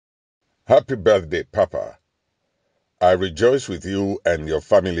Happy birthday, Papa. I rejoice with you and your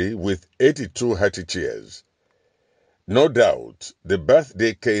family with 82 hearty cheers. No doubt, the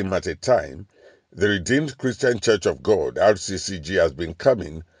birthday came at a time the Redeemed Christian Church of God, RCCG, has been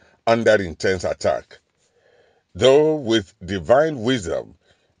coming under intense attack. Though with divine wisdom,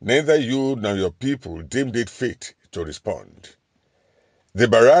 neither you nor your people deemed it fit to respond. The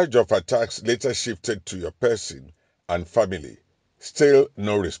barrage of attacks later shifted to your person and family. Still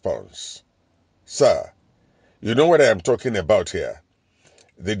no response. Sir, you know what I am talking about here.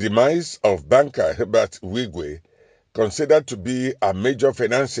 The demise of banker Herbert Wigwe, considered to be a major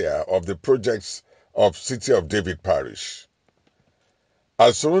financier of the projects of City of David Parish.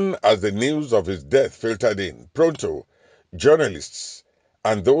 As soon as the news of his death filtered in, pronto, journalists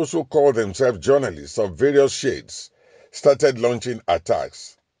and those who call themselves journalists of various shades started launching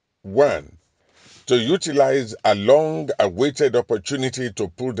attacks. One, to utilize a long-awaited opportunity to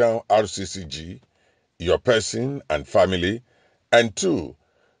pull down RCCG, your person and family, and two,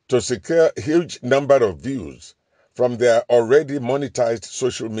 to secure a huge number of views from their already monetized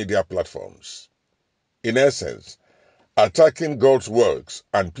social media platforms. In essence, attacking God's works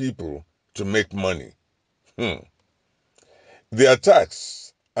and people to make money. The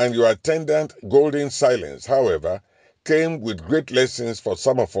attacks and your attendant golden silence, however, came with great lessons for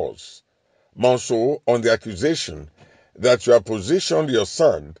some of us, more so on the accusation that you have positioned your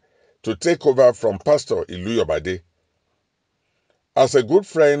son to take over from Pastor Iluyobade. As a good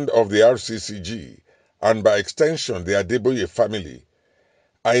friend of the RCCG, and by extension the Adeboye family,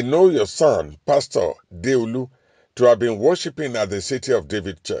 I know your son, Pastor Deolu, to have been worshipping at the City of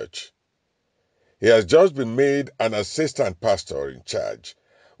David Church. He has just been made an assistant pastor in charge,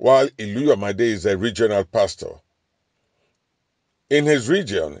 while Iluyomade is a regional pastor. In his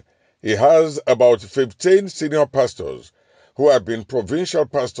region, he has about 15 senior pastors who have been provincial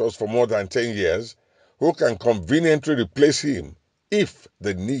pastors for more than 10 years, who can conveniently replace him if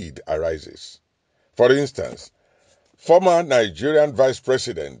the need arises. For instance, former Nigerian Vice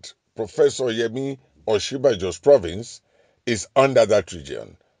President Professor Yemi Oshibajo's province is under that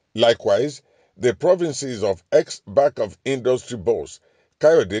region. Likewise, the provinces of ex-Back of Industry boss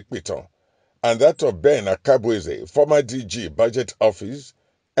Kayode Piton and that of Ben Akabweze, former DG Budget Office,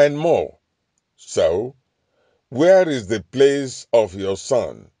 and more. So, where is the place of your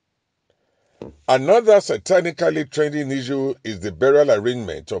son? Another satanically trending issue is the burial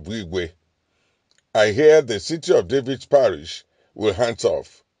arrangement of Wigwe. I hear the City of David's Parish will hands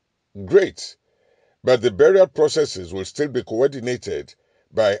off. Great, but the burial processes will still be coordinated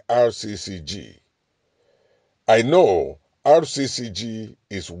by RCCG. I know RCCG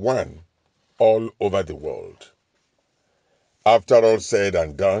is one all over the world. After all said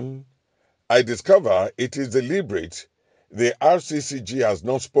and done, I discover it is deliberate. The RCCG has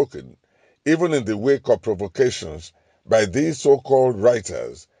not spoken, even in the wake of provocations by these so-called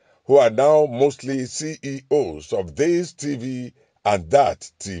writers who are now mostly CEOs of this TV and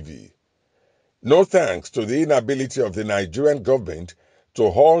that TV. No thanks to the inability of the Nigerian government to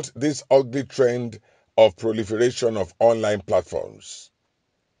halt this ugly trend of proliferation of online platforms.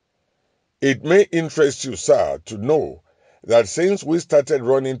 It may interest you, sir, to know that since we started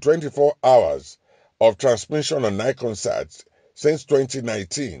running 24 hours of transmission on Iconsat since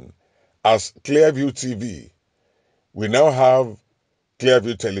 2019 as Clearview TV, we now have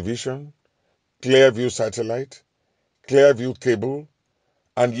Clearview Television, Clearview Satellite, Clearview Cable,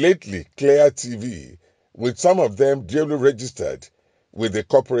 and lately Clear TV, with some of them duly registered with the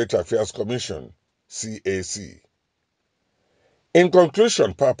Corporate Affairs Commission, CAC. In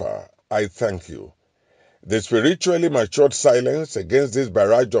conclusion, Papa, I thank you. The spiritually matured silence against this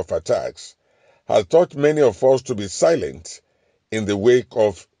barrage of attacks has taught many of us to be silent in the wake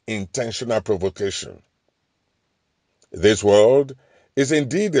of intentional provocation. This world is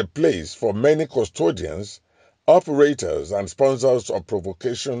indeed a place for many custodians, operators, and sponsors of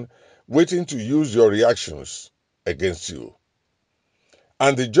provocation waiting to use your reactions against you.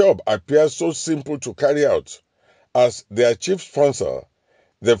 And the job appears so simple to carry out as their chief sponsor,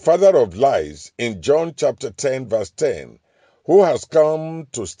 the father of lies in John chapter 10 verse 10, who has come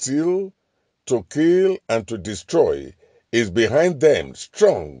to steal, to kill, and to destroy, is behind them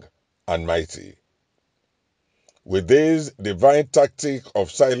strong and mighty. With this divine tactic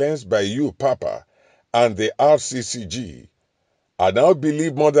of silence by you, Papa, and the RCCG, I now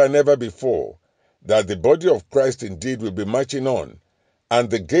believe more than ever before that the body of Christ indeed will be marching on, and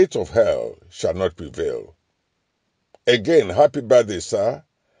the gate of hell shall not prevail. Again, happy birthday, sir,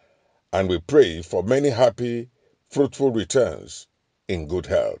 and we pray for many happy, fruitful returns in good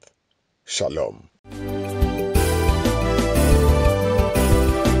health. Shalom.